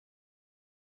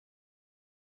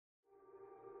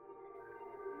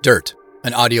Dirt,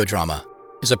 an audio drama,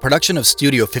 is a production of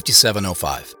Studio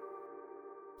 5705.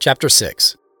 Chapter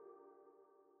 6.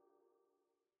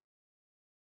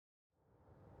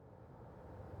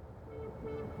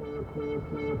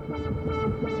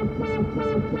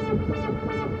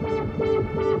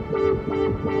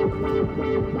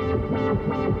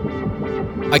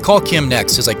 I call Kim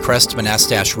next as I crest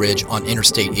Monastash Ridge on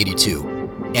Interstate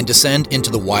 82 and descend into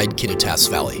the wide Kittitas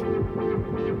Valley.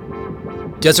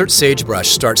 Desert sagebrush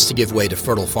starts to give way to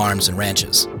fertile farms and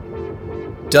ranches.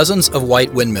 Dozens of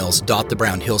white windmills dot the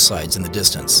brown hillsides in the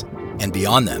distance, and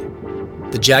beyond them,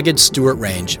 the jagged Stewart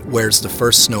Range wears the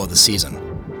first snow of the season.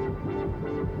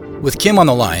 With Kim on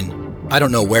the line, I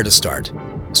don't know where to start,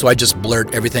 so I just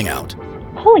blurt everything out.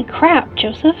 Holy crap,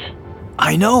 Joseph.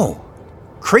 I know.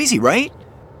 Crazy, right?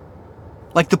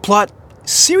 Like the plot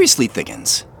seriously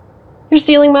thickens. You're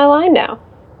stealing my line now.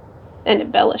 And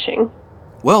embellishing.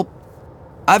 Well,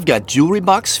 I've got jewelry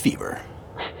box fever.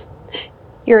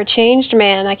 You're a changed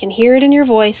man. I can hear it in your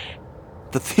voice.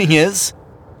 The thing is,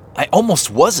 I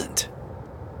almost wasn't.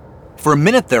 For a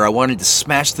minute there, I wanted to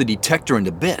smash the detector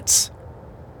into bits.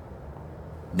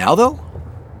 Now, though,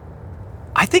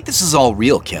 I think this is all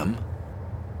real, Kim.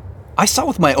 I saw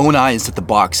with my own eyes that the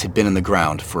box had been in the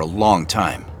ground for a long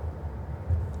time.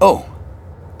 Oh,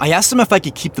 I asked him if I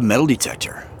could keep the metal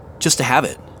detector, just to have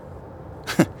it.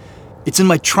 It's in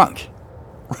my trunk,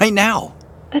 right now.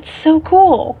 That's so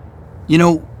cool. You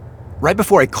know, right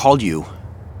before I called you,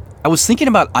 I was thinking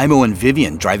about Imo and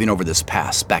Vivian driving over this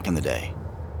pass back in the day.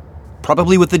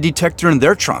 Probably with the detector in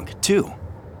their trunk, too.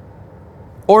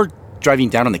 Or driving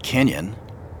down in the canyon,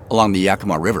 along the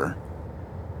Yakima River.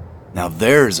 Now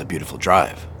there's a beautiful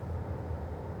drive.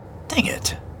 Dang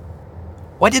it.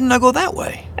 Why didn't I go that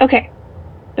way? Okay,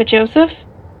 but Joseph?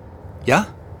 Yeah?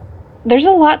 There's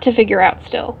a lot to figure out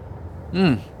still.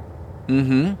 I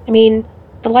mean,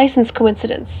 the license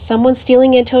coincidence, someone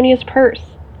stealing Antonia's purse,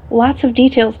 lots of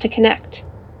details to connect.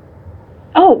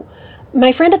 Oh,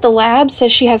 my friend at the lab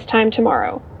says she has time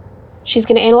tomorrow. She's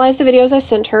going to analyze the videos I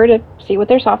sent her to see what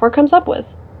their software comes up with.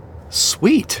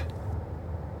 Sweet.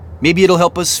 Maybe it'll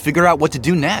help us figure out what to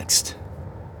do next.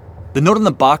 The note on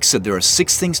the box said there are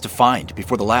 6 things to find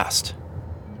before the last.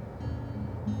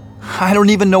 I don't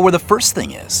even know where the first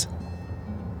thing is.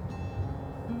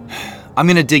 I'm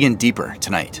gonna dig in deeper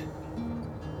tonight.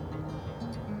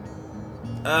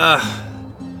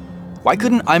 Why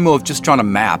couldn't Imo have just drawn a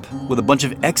map with a bunch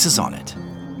of X's on it?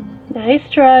 Nice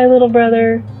try, little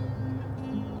brother.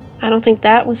 I don't think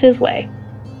that was his way.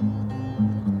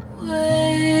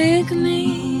 Wake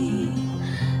me,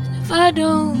 and if I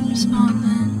don't respond,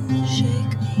 then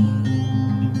shake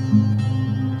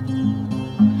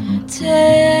me.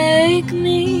 Take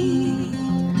me,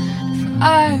 if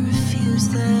I refuse,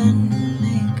 then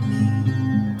make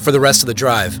me. For the rest of the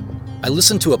drive, I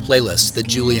listened to a playlist that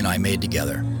Julie and I made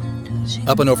together.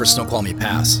 Up and over Snoqualmie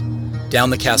Pass, down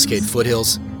the Cascade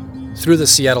foothills, through the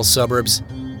Seattle suburbs,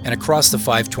 and across the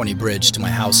 520 bridge to my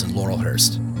house in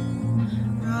Laurelhurst.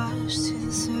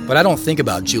 But I don't think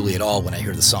about Julie at all when I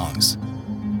hear the songs.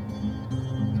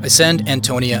 I send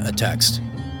Antonia a text,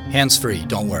 hands-free,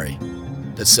 don't worry,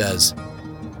 that says,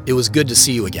 "It was good to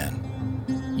see you again.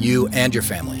 You and your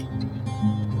family.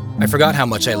 I forgot how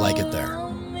much I like it there.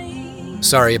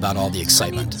 Sorry about all the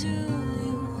excitement."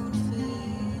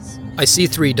 I see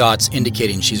 3 dots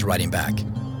indicating she's writing back,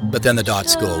 but then the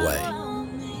dots go away,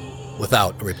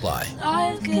 without a reply.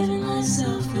 I've given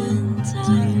myself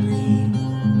entirely.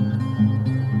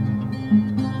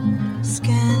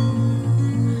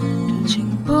 Skin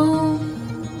touching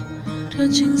bone,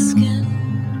 touching skin.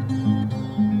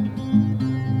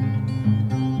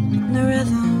 The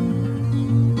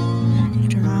rhythm, it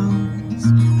drowns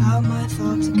out my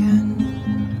thoughts again.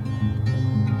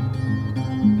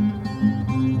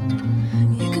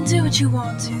 You can do what you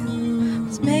want to,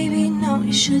 but maybe not what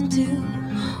you should do.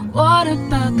 What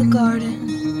about the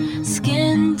garden?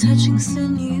 Skin touching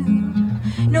sinew.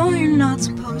 No, you're not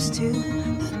supposed to.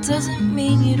 That doesn't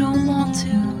mean you don't want to.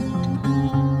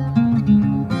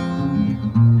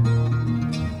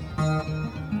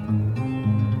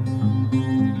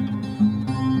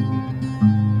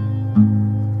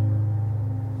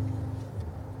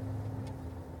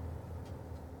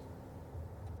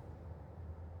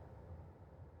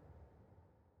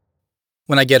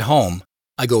 When I get home,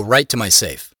 I go right to my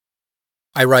safe.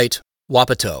 I write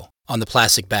Wapato on the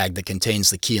plastic bag that contains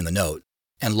the key in the note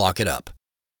and lock it up.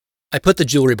 I put the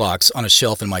jewelry box on a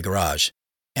shelf in my garage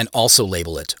and also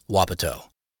label it Wapato.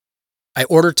 I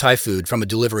order Thai food from a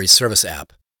delivery service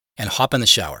app and hop in the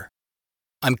shower.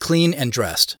 I'm clean and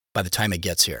dressed by the time it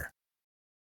gets here.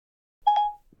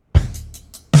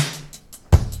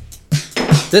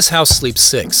 This house sleeps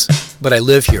 6, but I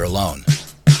live here alone.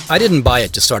 I didn't buy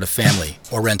it to start a family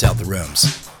or rent out the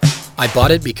rooms. I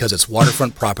bought it because it's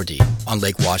waterfront property on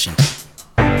Lake Washington.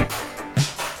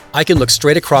 I can look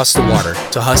straight across the water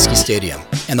to Husky Stadium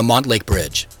and the Montlake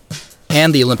Bridge,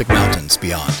 and the Olympic Mountains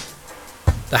beyond.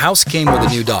 The house came with a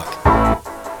new dock.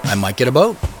 I might get a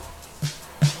boat.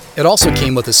 It also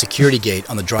came with a security gate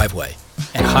on the driveway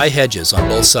and high hedges on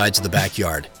both sides of the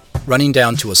backyard, running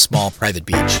down to a small private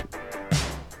beach.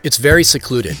 It's very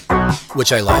secluded,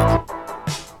 which I like.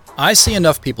 I see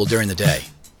enough people during the day.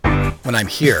 When I'm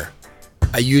here,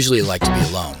 I usually like to be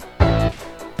alone.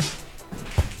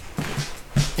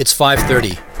 It's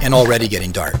 5:30 and already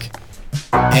getting dark.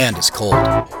 And it's cold.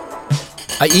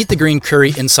 I eat the green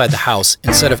curry inside the house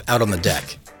instead of out on the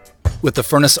deck, with the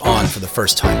furnace on for the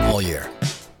first time all year.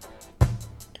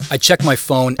 I check my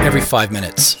phone every 5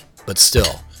 minutes, but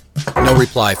still, no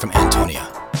reply from Antonia.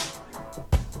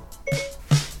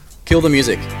 Kill the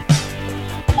music.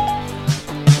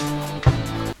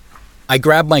 I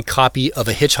grab my copy of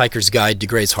A Hitchhiker's Guide to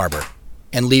Grays Harbor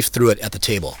and leaf through it at the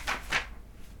table.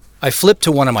 I flip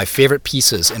to one of my favorite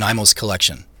pieces in Imo's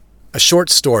collection, a short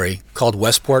story called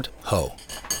Westport Ho.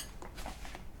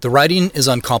 The writing is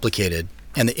uncomplicated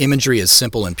and the imagery is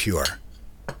simple and pure.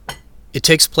 It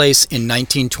takes place in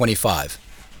 1925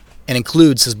 and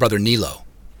includes his brother Nilo,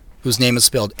 whose name is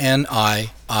spelled Nilo.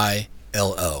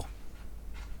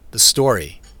 The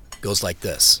story goes like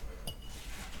this.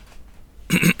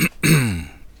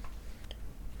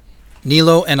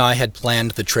 Nilo and I had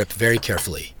planned the trip very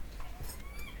carefully.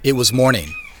 It was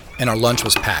morning, and our lunch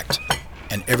was packed,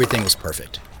 and everything was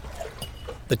perfect.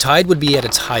 The tide would be at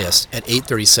its highest at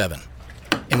 8:37,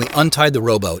 and we untied the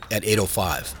rowboat at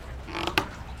 8:05.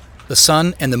 The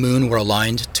sun and the moon were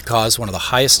aligned to cause one of the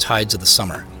highest tides of the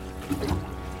summer.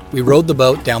 We rowed the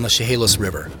boat down the Chehalis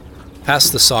River,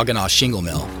 past the Saginaw Shingle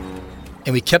Mill,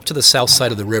 and we kept to the south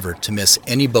side of the river to miss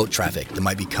any boat traffic that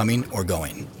might be coming or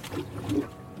going.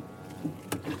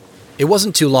 It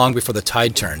wasn't too long before the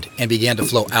tide turned and began to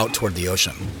flow out toward the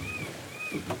ocean.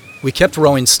 We kept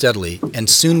rowing steadily, and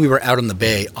soon we were out in the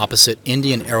bay opposite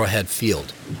Indian Arrowhead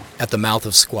Field, at the mouth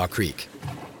of Squaw Creek.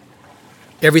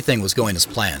 Everything was going as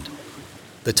planned.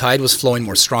 The tide was flowing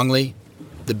more strongly,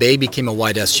 the bay became a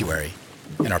wide estuary,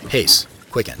 and our pace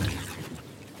quickened.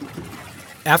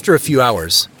 After a few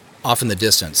hours, off in the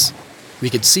distance, we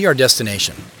could see our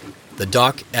destination, the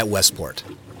dock at Westport.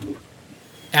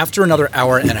 After another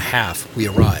hour and a half, we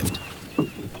arrived.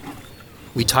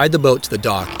 We tied the boat to the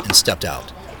dock and stepped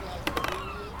out.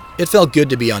 It felt good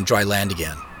to be on dry land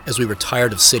again, as we were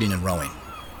tired of sitting and rowing.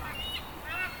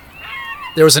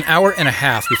 There was an hour and a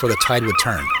half before the tide would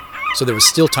turn, so there was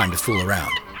still time to fool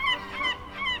around.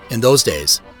 In those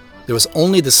days, there was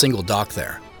only the single dock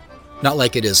there, not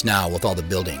like it is now with all the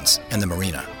buildings and the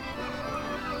marina.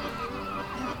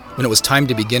 When it was time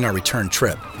to begin our return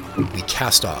trip, we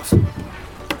cast off.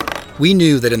 We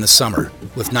knew that in the summer,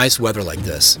 with nice weather like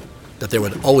this, that there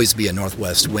would always be a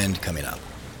northwest wind coming up,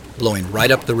 blowing right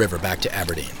up the river back to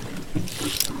Aberdeen.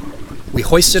 We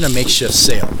hoisted a makeshift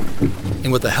sail,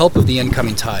 and with the help of the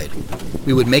incoming tide,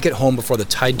 we would make it home before the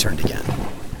tide turned again.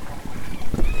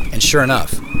 And sure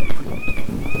enough,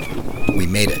 we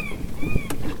made it.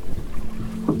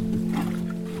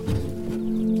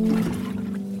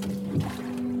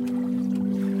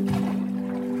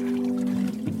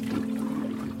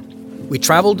 We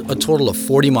traveled a total of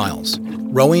 40 miles,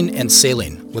 rowing and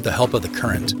sailing with the help of the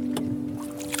current.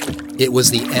 It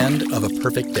was the end of a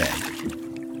perfect day.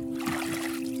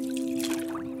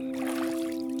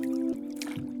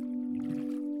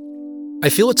 I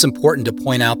feel it's important to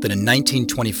point out that in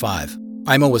 1925,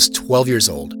 Imo was 12 years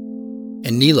old,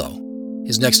 and Nilo,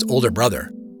 his next older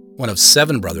brother, one of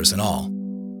 7 brothers in all,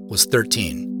 was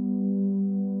 13.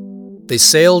 They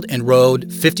sailed and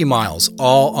rowed 50 miles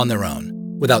all on their own,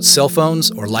 without cell phones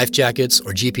or life jackets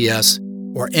or GPS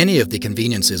or any of the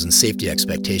conveniences and safety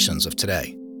expectations of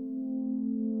today.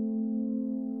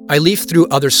 I leaf through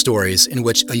other stories in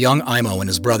which a young Imo and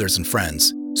his brothers and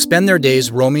friends spend their days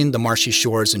roaming the marshy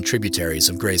shores and tributaries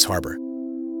of Grays Harbor,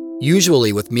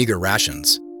 usually with meager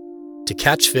rations, to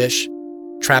catch fish,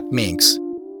 trap minks,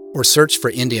 or search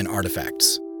for Indian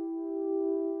artifacts.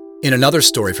 In another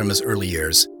story from his early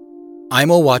years,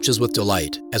 Imo watches with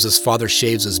delight as his father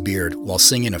shaves his beard while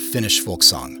singing a Finnish folk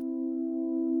song.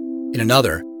 In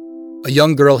another, a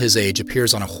young girl his age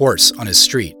appears on a horse on his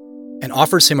street and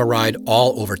offers him a ride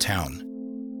all over town.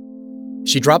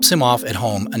 She drops him off at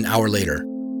home an hour later,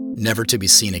 never to be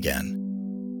seen again.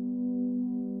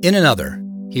 In another,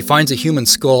 he finds a human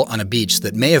skull on a beach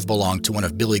that may have belonged to one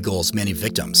of Billy Goal's many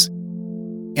victims.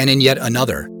 And in yet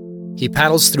another, He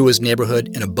paddles through his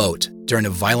neighborhood in a boat during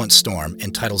a violent storm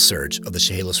and tidal surge of the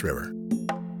Chehalis River.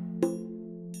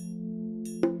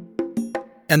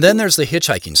 And then there's the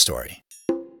hitchhiking story.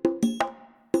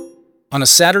 On a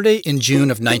Saturday in June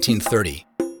of 1930,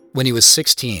 when he was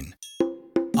 16,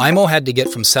 Imo had to get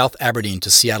from South Aberdeen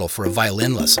to Seattle for a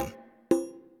violin lesson.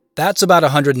 That's about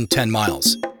 110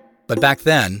 miles, but back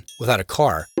then, without a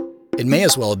car, it may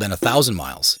as well have been 1,000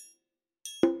 miles.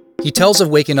 He tells of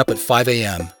waking up at 5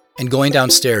 a.m. and going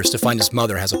downstairs to find his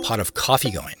mother has a pot of coffee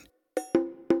going.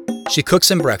 She cooks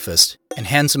him breakfast and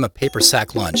hands him a paper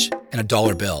sack lunch and a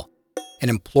 $1 bill and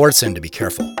implores him to be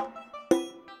careful.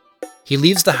 He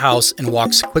leaves the house and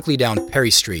walks quickly down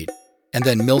Perry Street and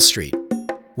then Mill Street,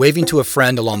 waving to a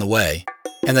friend along the way,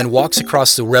 and then walks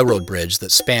across the railroad bridge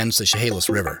that spans the Chehalis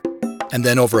River, and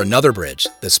then over another bridge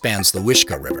that spans the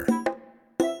Wishkah River.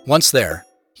 Once there,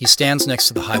 he stands next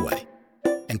to the highway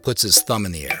and puts his thumb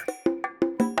in the air.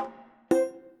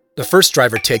 The first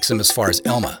driver takes him as far as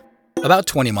Elma, about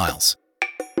 20 miles.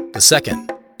 The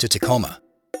second, to Tacoma.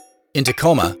 In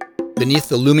Tacoma, beneath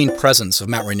the looming presence of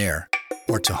Mount Rainier,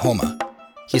 or Tahoma,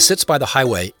 he sits by the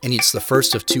highway and eats the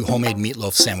first of 2 homemade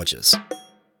meatloaf sandwiches.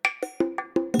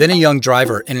 Then a young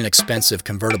driver in an expensive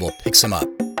convertible picks him up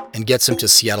and gets him to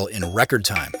Seattle in record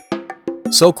time,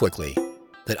 so quickly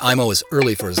that Imo is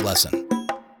early for his lesson.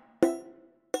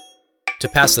 To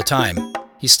pass the time,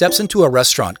 he steps into a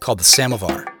restaurant called the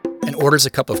Samovar and orders a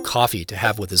cup of coffee to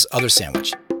have with his other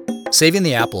sandwich, saving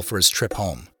the apple for his trip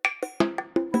home.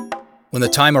 When the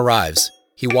time arrives,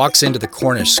 he walks into the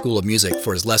Cornish School of Music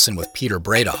for his lesson with Peter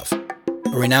Bredov,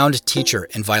 a renowned teacher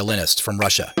and violinist from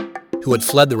Russia who had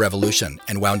fled the revolution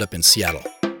and wound up in Seattle.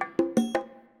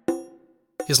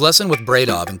 His lesson with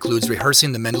Bredov includes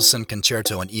rehearsing the Mendelssohn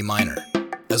Concerto in E minor,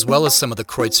 as well as some of the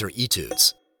Kreutzer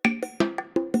etudes.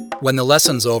 When the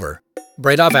lesson's over,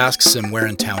 Bredov asks him where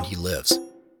in town he lives.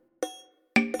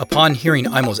 Upon hearing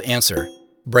Imo's answer,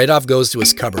 Bredov goes to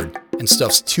his cupboard and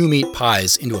stuffs 2 meat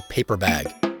pies into a paper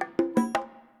bag.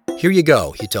 "Here you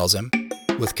go," he tells him,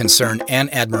 with concern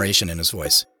and admiration in his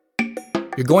voice.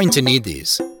 "You're going to need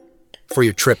these for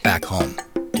your trip back home."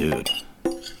 Dude,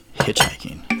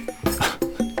 hitchhiking.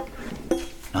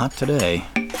 Not today.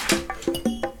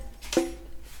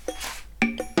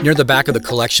 Near the back of the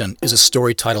collection is a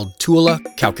story titled Tuula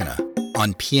Kaukana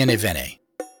on Pieni Vene.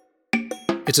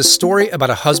 It's a story about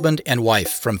a husband and wife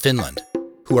from Finland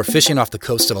who are fishing off the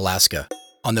coast of Alaska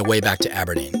on their way back to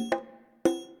Aberdeen.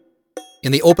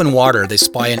 In the open water, they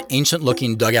spy an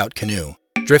ancient-looking dugout canoe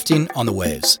drifting on the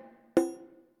waves.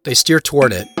 They steer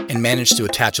toward it and manage to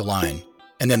attach a line,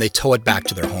 and then they tow it back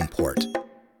to their home port.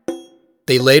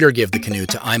 They later give the canoe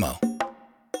to Imo,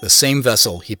 the same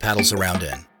vessel he paddles around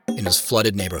in his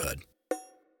flooded neighborhood.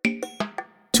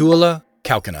 Tuula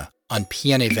Kaukana on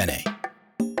Pieni Vene.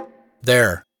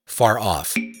 There, far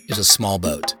off, is a small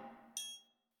boat.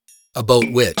 A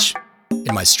boat which,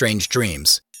 in my strange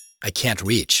dreams, I can't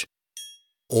reach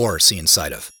or see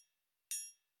inside of.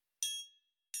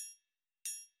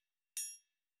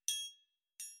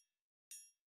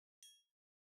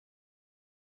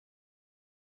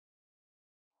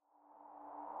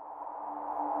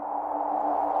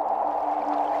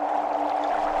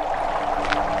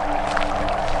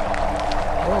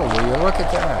 Oh, will you look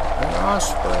at that? An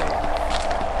osprey.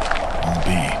 Won't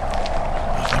be.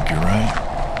 I think you're right.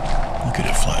 Look at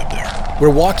it fly up there.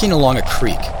 We're walking along a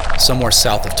creek somewhere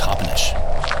south of Toppenish.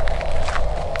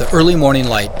 The early morning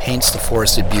light paints the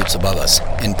forested buttes above us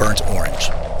in burnt orange.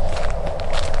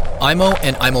 Imo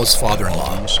and Imo's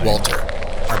father-in-law, Walter,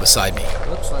 are beside me.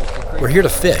 We're here to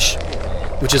fish,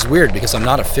 which is weird because I'm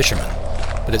not a fisherman,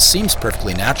 but it seems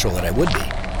perfectly natural that I would be.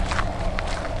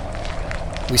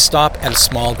 We stop at a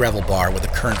small gravel bar where the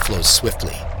current flows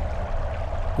swiftly.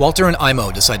 Walter and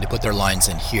Imo decide to put their lines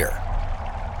in here,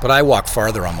 but I walk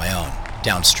farther on my own,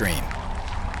 downstream.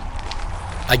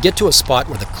 I get to a spot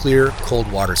where the clear,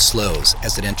 cold water slows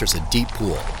as it enters a deep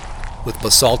pool with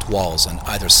basalt walls on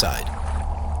either side.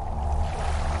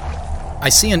 I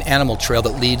see an animal trail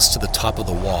that leads to the top of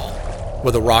the wall,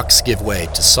 where the rocks give way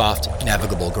to soft,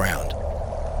 navigable ground.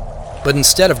 But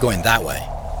instead of going that way,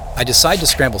 I decide to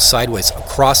scramble sideways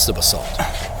across the basalt,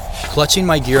 clutching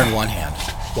my gear in one hand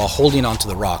while holding onto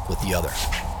the rock with the other.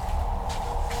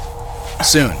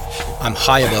 Soon, I'm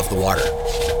high above the water,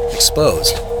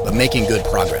 exposed, but making good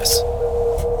progress.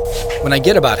 When I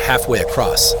get about halfway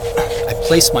across, I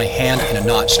place my hand in a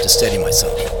notch to steady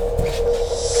myself.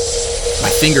 My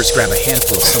fingers grab a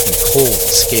handful of something cold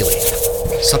and scaly,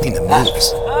 something that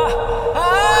moves.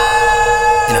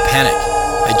 In a panic,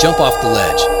 I jump off the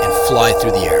ledge and fly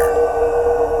through the air.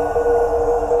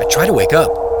 I try to wake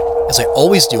up, as I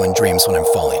always do in dreams when I'm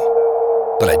falling,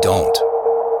 but I don't.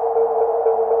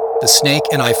 The snake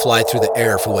and I fly through the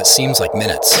air for what seems like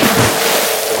minutes.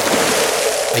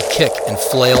 I kick and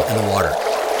flail in the water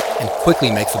and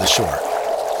quickly make for the shore,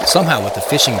 somehow with the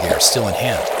fishing gear still in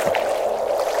hand.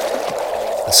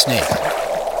 The snake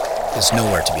is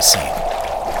nowhere to be seen.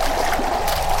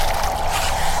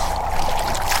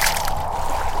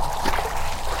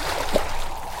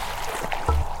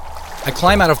 I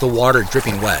climb out of the water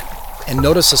dripping wet and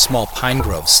notice a small pine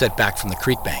grove set back from the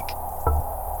creek bank.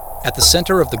 At the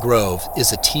center of the grove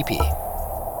is a teepee.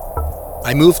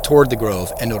 I move toward the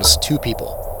grove and notice two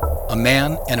people, a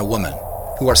man and a woman,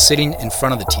 who are sitting in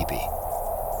front of the teepee.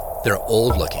 They're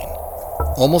old looking,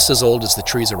 almost as old as the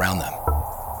trees around them.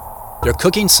 They're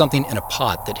cooking something in a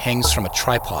pot that hangs from a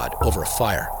tripod over a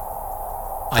fire.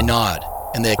 I nod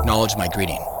and they acknowledge my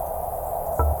greeting.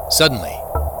 Suddenly,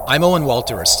 Imo and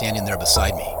Walter are standing there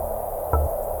beside me.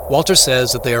 Walter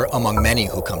says that they are among many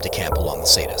who come to camp along the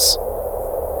Satis,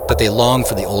 that they long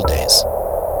for the old days,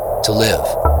 to live,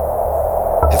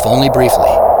 if only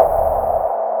briefly,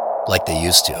 like they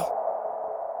used to.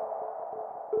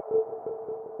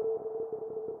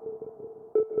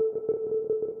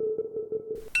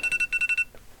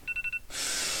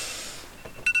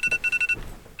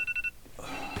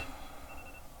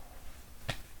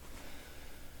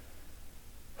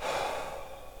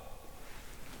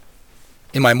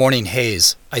 In my morning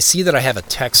haze, I see that I have a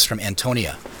text from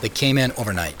Antonia that came in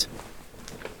overnight.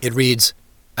 It reads,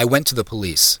 "I went to the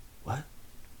police." What?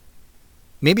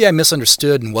 Maybe I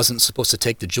misunderstood and wasn't supposed to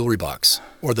take the jewelry box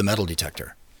or the metal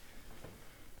detector.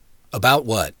 "About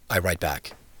what?" I write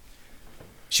back.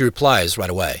 She replies right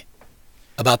away.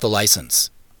 "About the license.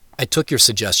 I took your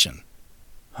suggestion."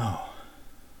 Oh.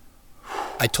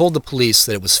 I told the police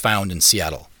that it was found in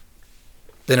Seattle.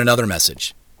 Then another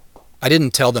message. I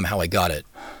didn't tell them how I got it,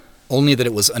 only that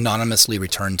it was anonymously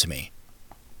returned to me.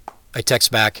 I text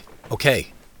back,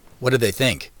 "Okay, what do they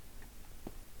think?"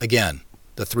 Again,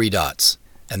 the 3 dots,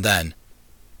 and then,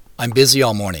 "I'm busy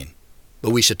all morning, but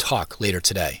we should talk later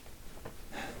today."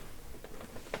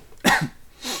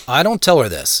 I don't tell her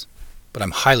this, but I'm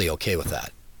highly okay with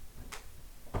that.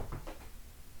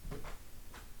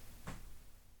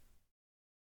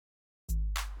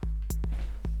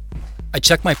 I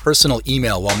check my personal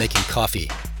email while making coffee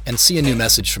and see a new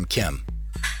message from Kim.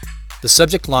 The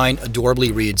subject line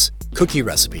adorably reads, "Cookie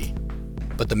recipe,"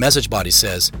 but the message body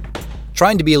says,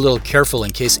 "Trying to be a little careful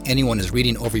in case anyone is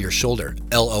reading over your shoulder,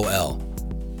 LOL.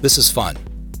 This is fun."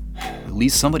 At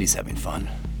least somebody's having fun.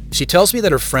 She tells me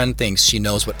that her friend thinks she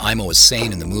knows what Imo is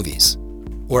saying in the movies,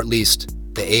 or at least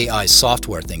the AI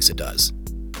software thinks it does.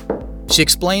 She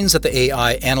explains that the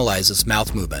AI analyzes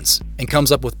mouth movements and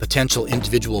comes up with potential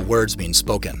individual words being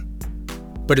spoken.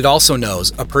 But it also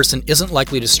knows a person isn't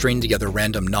likely to string together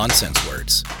random nonsense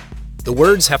words. The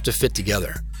words have to fit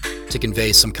together to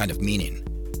convey some kind of meaning.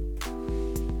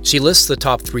 She lists the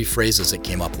top 3 phrases it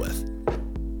came up with.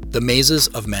 "The mazes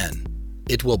of men,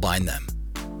 it will bind them.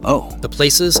 Oh. The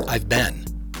places I've been,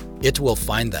 it will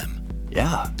find them.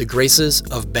 Yeah. The graces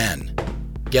of Ben,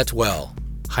 get well,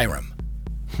 Hiram."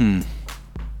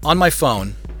 On my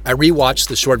phone, I rewatched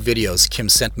the short videos Kim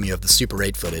sent me of the Super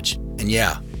 8 footage, and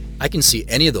yeah, I can see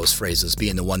any of those phrases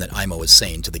being the one that Imo is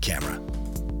saying to the camera.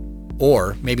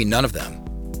 Or maybe none of them.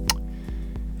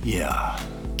 Yeah.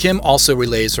 Kim also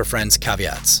relays her friend's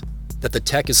caveats, that the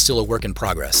tech is still a work in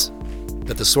progress,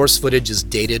 that the source footage is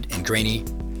dated and grainy,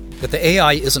 that the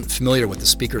AI isn't familiar with the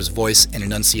speaker's voice and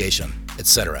enunciation,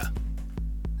 etc.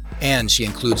 And she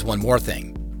includes one more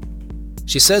thing.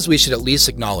 She says we should at least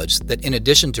acknowledge that in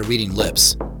addition to reading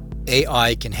lips,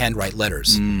 AI can handwrite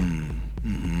letters.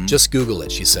 Just Google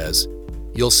it, she says.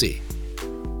 You'll see.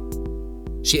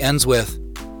 She ends with,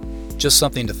 "Just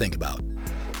something to think about."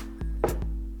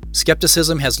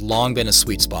 Skepticism has long been a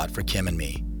sweet spot for Kim and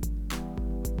me.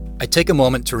 I take a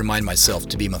moment to remind myself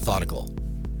to be methodical,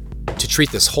 to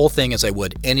treat this whole thing as I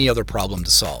would any other problem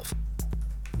to solve.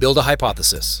 Build a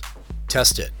hypothesis,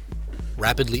 test it,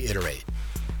 rapidly iterate,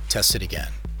 test it again.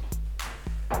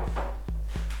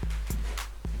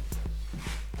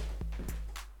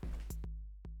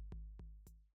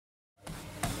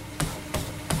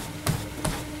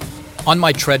 On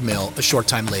my treadmill a short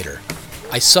time later,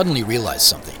 I suddenly realize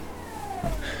something.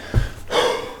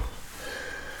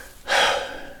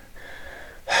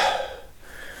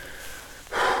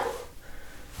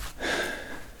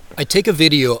 I take a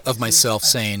video of myself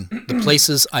saying, "The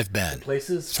places I've been,"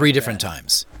 3 different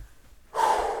times.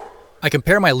 I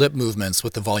compare my lip movements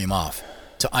with the volume off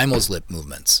to Imo's lip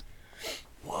movements.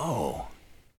 Whoa.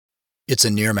 It's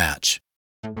a near match.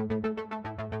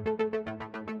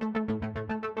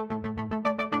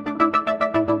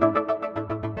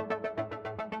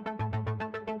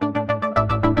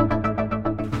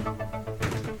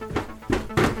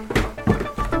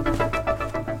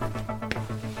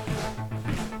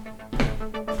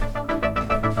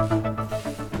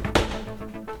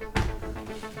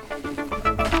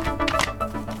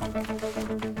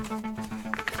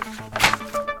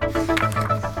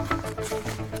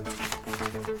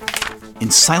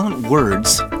 and silent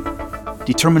words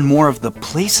determine more of the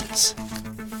places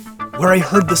where I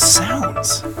heard the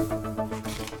sounds.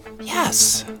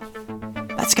 Yes,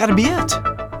 that's gotta be it.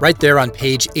 Right there on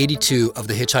page 82 of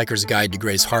The Hitchhiker's Guide to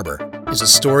Grays Harbor is a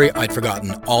story I'd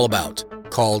forgotten all about,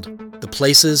 called The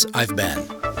Places I've Been.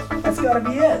 That's gotta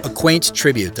be it. A quaint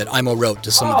tribute that Imo wrote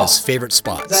to some of his favorite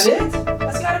spots. Is that it?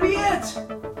 That's gotta be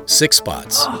it. 6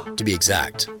 spots, to be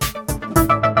exact.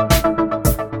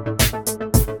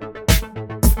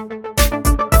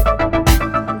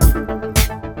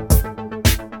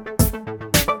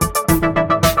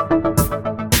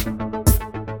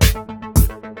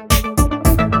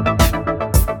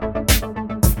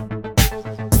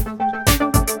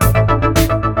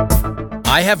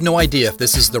 I have no idea if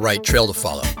this is the right trail to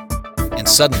follow. And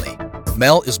suddenly,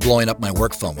 Mel is blowing up my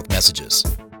work phone with messages.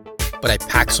 But I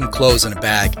pack some clothes in a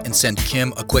bag and send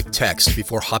Kim a quick text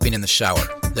before hopping in the shower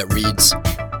that reads,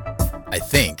 I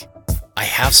think I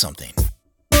have something.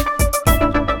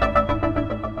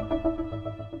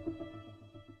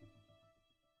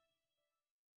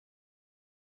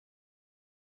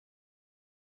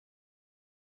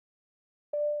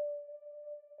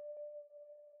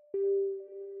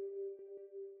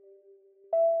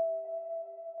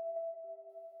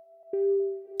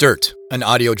 Dirt, an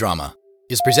audio drama,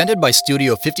 is presented by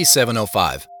Studio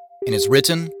 5705 and is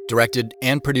written, directed,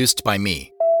 and produced by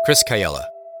me, Chris Cayella.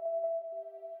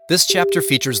 This chapter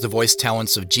features the voice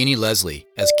talents of Jeannie Leslie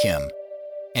as Kim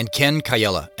and Ken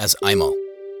Cayella as Imo.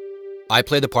 I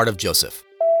play the part of Joseph.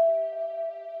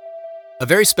 A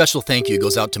very special thank you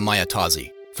goes out to Maya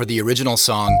Tazi for the original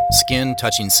song Skin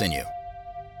Touching Sinew.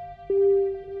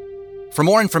 For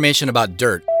more information about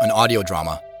Dirt, an audio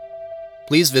drama,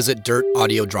 please visit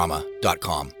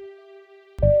dirtaudiodrama.com.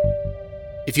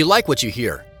 If you like what you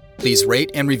hear, please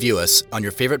rate and review us on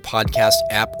your favorite podcast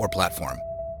app or platform.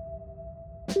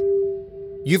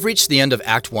 You've reached the end of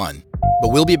Act 1,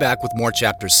 but we'll be back with more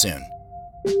chapters soon.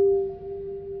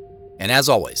 And as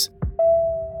always,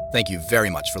 thank you very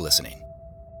much for listening.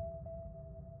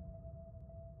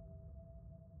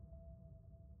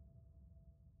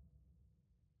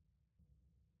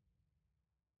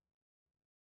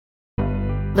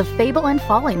 The Fable and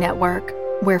Folly Network,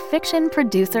 where fiction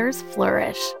producers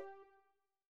flourish.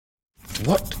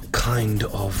 What kind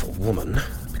of woman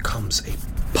becomes a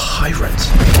pirate?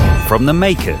 From the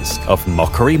makers of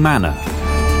Mockery Manor.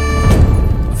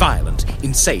 Violent,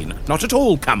 insane, not at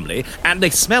all comely, and they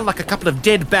smell like a couple of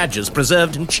dead badgers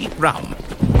preserved in cheap rum.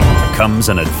 Comes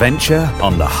an adventure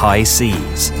on the high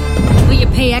seas. Will you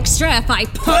pay extra if I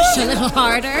push a little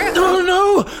harder?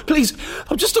 No, please.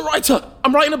 I'm just a writer.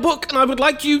 I'm writing a book and I would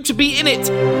like you to be in it.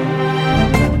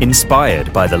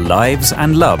 Inspired by the lives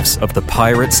and loves of the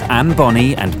pirates Anne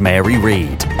Bonny and Mary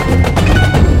Read.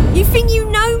 You think you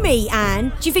know me,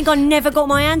 Anne? Do you think I never got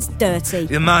my hands dirty?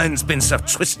 Your mind's been so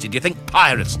twisted, you think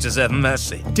pirates deserve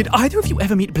mercy. Did either of you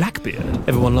ever meet Blackbeard?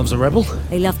 Everyone loves a rebel.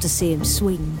 They love to see him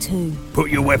swing, too. Put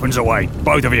your weapons away,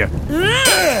 both of you.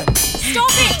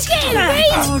 Stop it!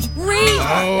 God, Read!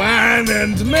 Oh, Anne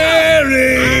and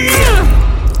Mary!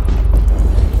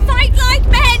 Fight like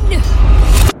men!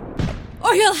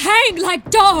 Or you'll hang like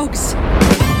dogs!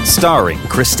 Starring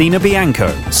Christina Bianco,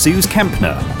 Suze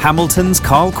Kempner, Hamilton's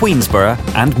Carl Queensborough,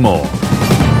 and more.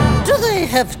 Do they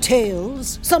have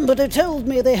tails? Somebody told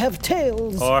me they have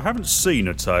tails. I haven't seen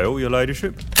a tail, your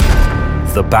ladyship.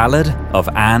 The Ballad of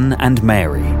Anne and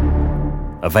Mary.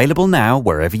 Available now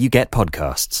wherever you get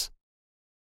podcasts.